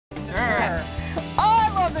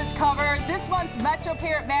months,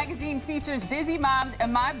 Metroparent Magazine features busy moms,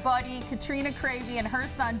 and my buddy Katrina Cravy and her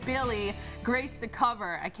son Billy graced the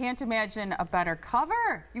cover. I can't imagine a better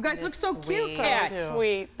cover. You guys look so cute. Yeah,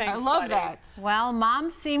 sweet. Thanks, I love buddy. that. Well,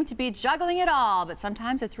 moms seem to be juggling it all, but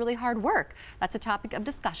sometimes it's really hard work. That's a topic of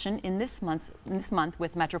discussion in this month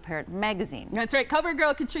with Metroparent Magazine. That's right. Cover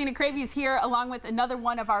girl Katrina Cravy is here, along with another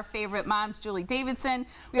one of our favorite moms, Julie Davidson.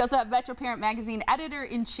 We also have Metroparent Magazine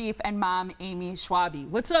editor-in-chief and mom, Amy Schwabe.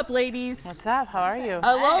 What's up, ladies? What's up? How are you?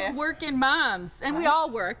 I love working moms, and we all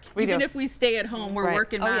work. Even if we stay at home, we're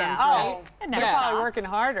working moms, right? And They're probably working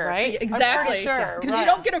harder, right? Exactly. Sure. Because you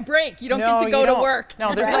don't get a break. You don't get to go to work.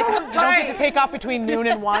 No, there's like you don't get to take off between noon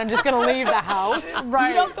and 1. I'm just going to leave the house. Right.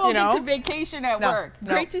 You don't go into vacation at work.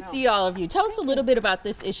 No. Great to see all of you. Tell us a little bit about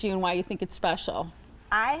this issue and why you think it's special.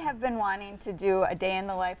 I have been wanting to do a day in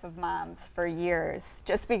the life of moms for years,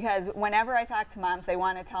 just because whenever I talk to moms, they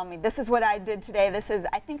want to tell me, this is what I did today.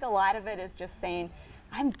 I think a lot of it is just saying,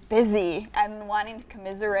 I'm busy and wanting to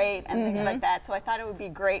commiserate and things like that. So I thought it would be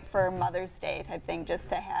great for Mother's Day type thing, just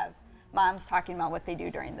to have moms talking about what they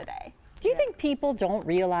do during the day. Do you think people don't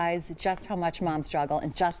realize just how much moms juggle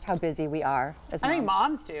and just how busy we are as moms? I think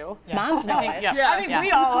moms do. Moms know it. I think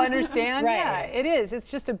we all understand. Right. Yeah, it is. It's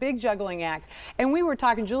just a big juggling act. And we were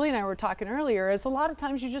talking, Julie and I were talking earlier, is a lot of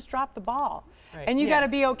times you just drop the ball. Right. And you got to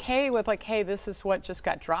be okay with, like, hey, this is what just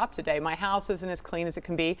got dropped today. My house isn't as clean as it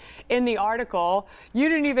can be. In the article, you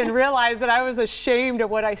didn't even realize that I was ashamed of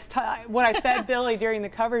what I fed Billy during the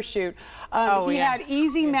cover shoot. He had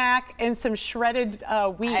Easy Mac and some shredded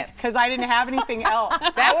wheat because I didn't have anything else.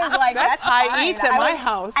 I was like, that's high eats at my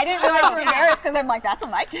house. I didn't realize you were embarrassed because I'm like, that's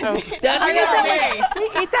what my kids eat. That's We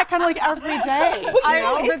eat that kind of like every day.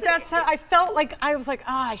 But that's how I felt like. I was like, oh,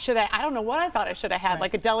 I don't know what I thought I should have had,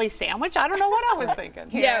 like a deli sandwich. I don't know what I was thinking.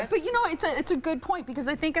 Yeah, but you know, it's a good point, because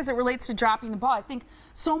I think as it relates to dropping the ball, I think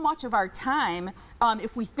so much of our time,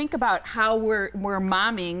 if we think about how we're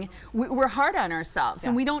momming, we're hard on ourselves,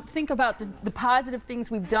 and we don't think about the positive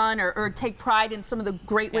things we've done or take pride in some of the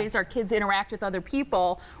great ways our kids interact with other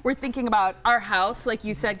people. We're thinking about our house, like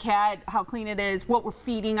you said, Kat, how clean it is, what we're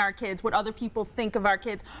feeding our kids, what other people think of our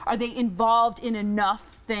kids. Are they involved in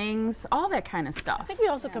enough things? All that kind of stuff. I think we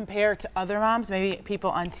also compare to other moms, maybe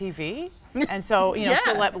people on TV. And so, you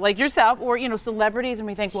know, like yourself, or, you know, celebrities, and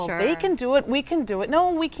we think, well, they can do it, we can do it.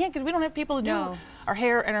 No, we can't, because we don't have people to do our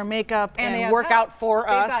hair and our makeup and work out for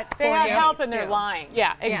us. They have help and they're lying.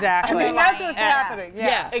 Yeah, exactly. I mean, that's what's happening.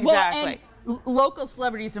 Yeah, exactly. Well, and local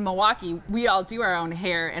celebrities in Milwaukee, we all do our own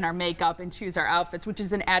hair and our makeup and choose our outfits, which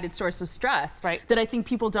is an added source of stress that I think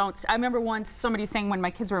people don't. I remember once somebody saying when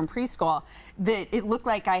my kids were in preschool that it looked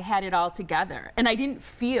like I had it all together, and I didn't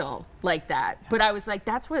feel like that, but I was like,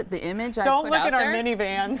 that's what the image I put out there. Don't look at our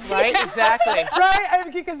minivans. Right, exactly.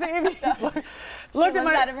 Right, because Amy, look at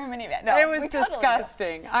out of her minivan. No, it was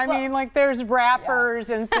disgusting. I mean, like, there's wrappers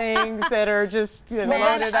and things that are just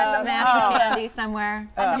loaded up. Smashed candy somewhere.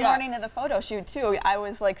 And the morning of the photo shoot too, I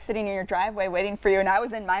was like sitting in your driveway waiting for you, and I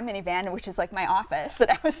was in my minivan, which is like my office, and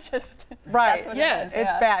I was just that's what it is.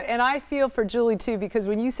 It's bad. And I feel for Julie too, because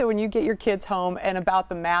when you say when you get your kids home and about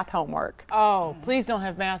the math homework. Oh, please don't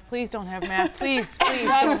have math. Please don't have math. Please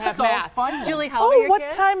don't have math. Fun. Julie, how old are your kids?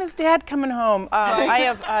 What time is Dad coming home? I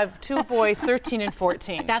have 2 boys, 13 and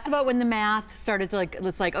 14. That's about when the math started to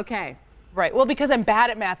it's like, okay. Right. Well, because I'm bad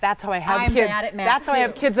at math, that's how I have kids. Bad at math that's how I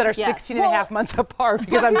have kids that are 16 and a half months apart,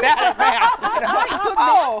 because I'm bad at math. You know? Right, but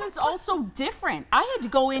math is also different. I had to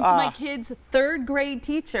go into my kid's 3rd grade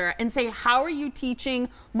teacher and say, how are you teaching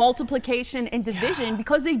multiplication and division?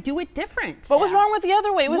 Because they do it different. What was wrong with the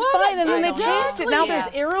other way? It was fine, and then they changed it. Now there's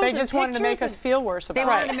arrows. They just wanted to make us feel worse about it. They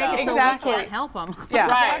wanted to make it so we can't help them.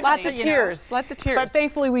 Yeah, lots of tears. Lots of tears. But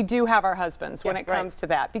thankfully, we do have our husbands when it comes to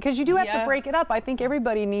that, because you do have to break it up. I think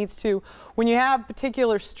everybody needs to, when you have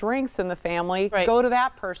particular strengths in the family, go to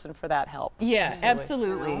that person for that help. Yeah,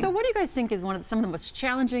 absolutely. So what do you guys think is some of the most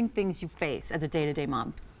challenging things you face as a day-to-day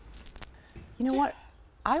mom? You know what?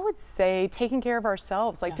 I would say taking care of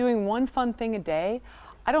ourselves, like doing one fun thing a day.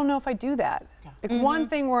 I don't know if I do that. Like one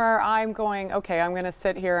thing where I'm going, okay, I'm going to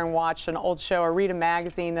sit here and watch an old show or read a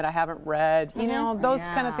magazine that I haven't read. You know, those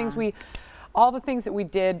kind of things all the things that we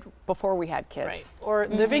did before we had kids. Right. Or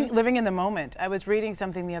living in the moment. I was reading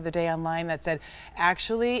something the other day online that said,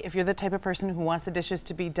 actually, if you're the type of person who wants the dishes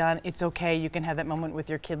to be done, it's okay, you can have that moment with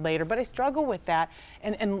your kid later. But I struggle with that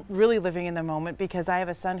and really living in the moment, because I have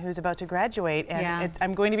a son who's about to graduate, and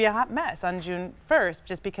I'm going to be a hot mess on June 1st,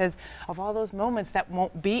 just because of all those moments that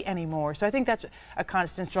won't be anymore. So I think that's a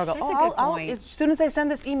constant struggle. That's a good point. As soon as I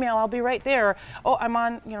send this email, I'll be right there. Oh, I'm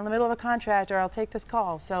on, the middle of a contract, or I'll take this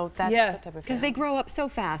call. So that's the type of with Because you. they grow up so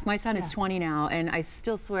fast. My son is 20 now, and I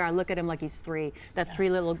still swear I look at him like he's 3. That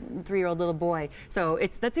three-year-old little boy. So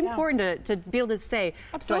that's important to be able to say,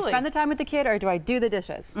 Absolutely. do I spend the time with the kid or do I do the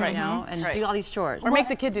dishes? Right. You know, and do all these chores. Or make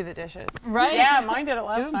the kid do the dishes. Right? Yeah, mine did it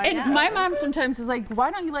last night. And my mom sometimes is like,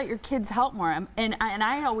 why don't you let your kids help more? And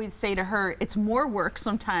I always say to her, it's more work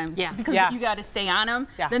sometimes because you got to stay on them.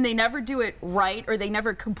 Then they never do it right or they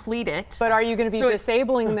never complete it. But are you going to be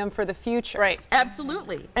disabling them for the future? Right.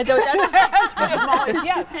 Absolutely. And that's the thing.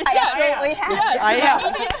 Yes. I absolutely have. I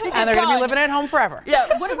am. And they're going to be living at home forever.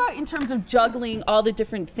 Yeah. What about in terms of juggling all the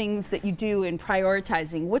different things that you do and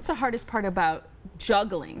prioritizing? What's the hardest part about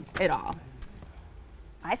juggling it all?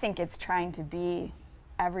 I think it's trying to be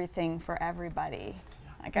everything for everybody.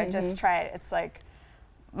 Like I just try it. It's like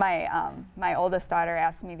my oldest daughter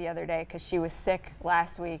asked me the other day because she was sick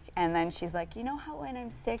last week, and then she's like, you know how when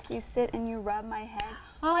I'm sick you sit and you rub my head?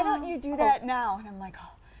 Why don't you do that now? And I'm like,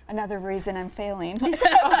 oh, another reason I'm failing.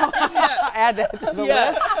 Add that to the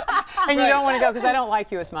list. And you don't want to go because I don't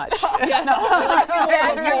like you as much. You're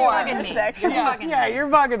bugging me. You're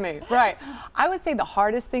bugging me. Right. I would say the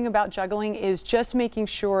hardest thing about juggling is just making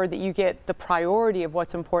sure that you get the priority of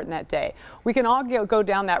what's important that day. We can all go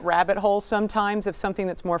down that rabbit hole sometimes of something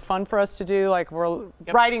that's more fun for us to do, like we're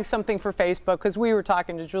writing something for Facebook, because we were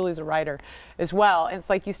talking to Julie's a writer as well. And it's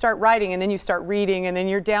like you start writing and then you start reading and then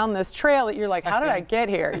you're down this trail that you're like, how did I get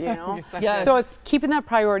here? You know? So it's keeping that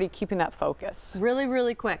priority, keeping that focus. Really,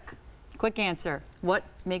 really quick answer. What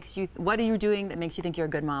are you doing that makes you think you're a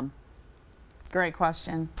good mom? Great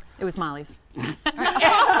question. It was Molly's.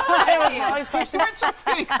 Molly's question.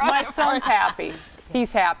 My son's happy.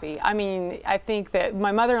 He's happy. I mean, I think that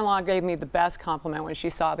my mother-in-law gave me the best compliment when she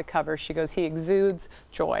saw the cover. She goes, he exudes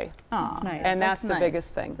joy. That's nice. And that's the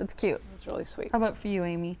biggest thing. That's cute. It's really sweet. How about for you,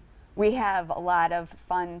 Amy? We have a lot of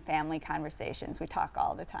fun family conversations. We talk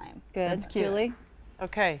all the time. Good. That's cute. Julie?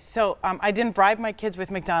 Okay, so I didn't bribe my kids with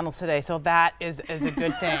McDonald's today, so that is a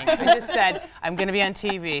good thing. I just said I'm going to be on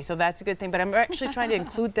TV, so that's a good thing. But I'm actually trying to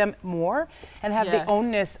include them more and have the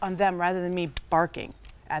onus on them rather than me barking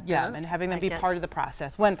at them and having them be part of the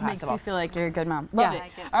process when possible. Makes you feel like you're a good mom. Love it.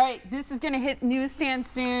 All right, this is going to hit newsstands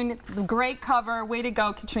soon. Great cover. Way to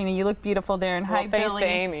go, Katrina. You look beautiful there. And hi, thanks Billy, to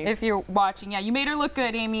Amy. if you're watching. Yeah, you made her look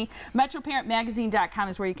good, Amy. Metroparentmagazine.com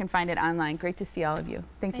is where you can find it online. Great to see all of you.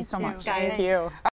 Thank you so much. Thank you.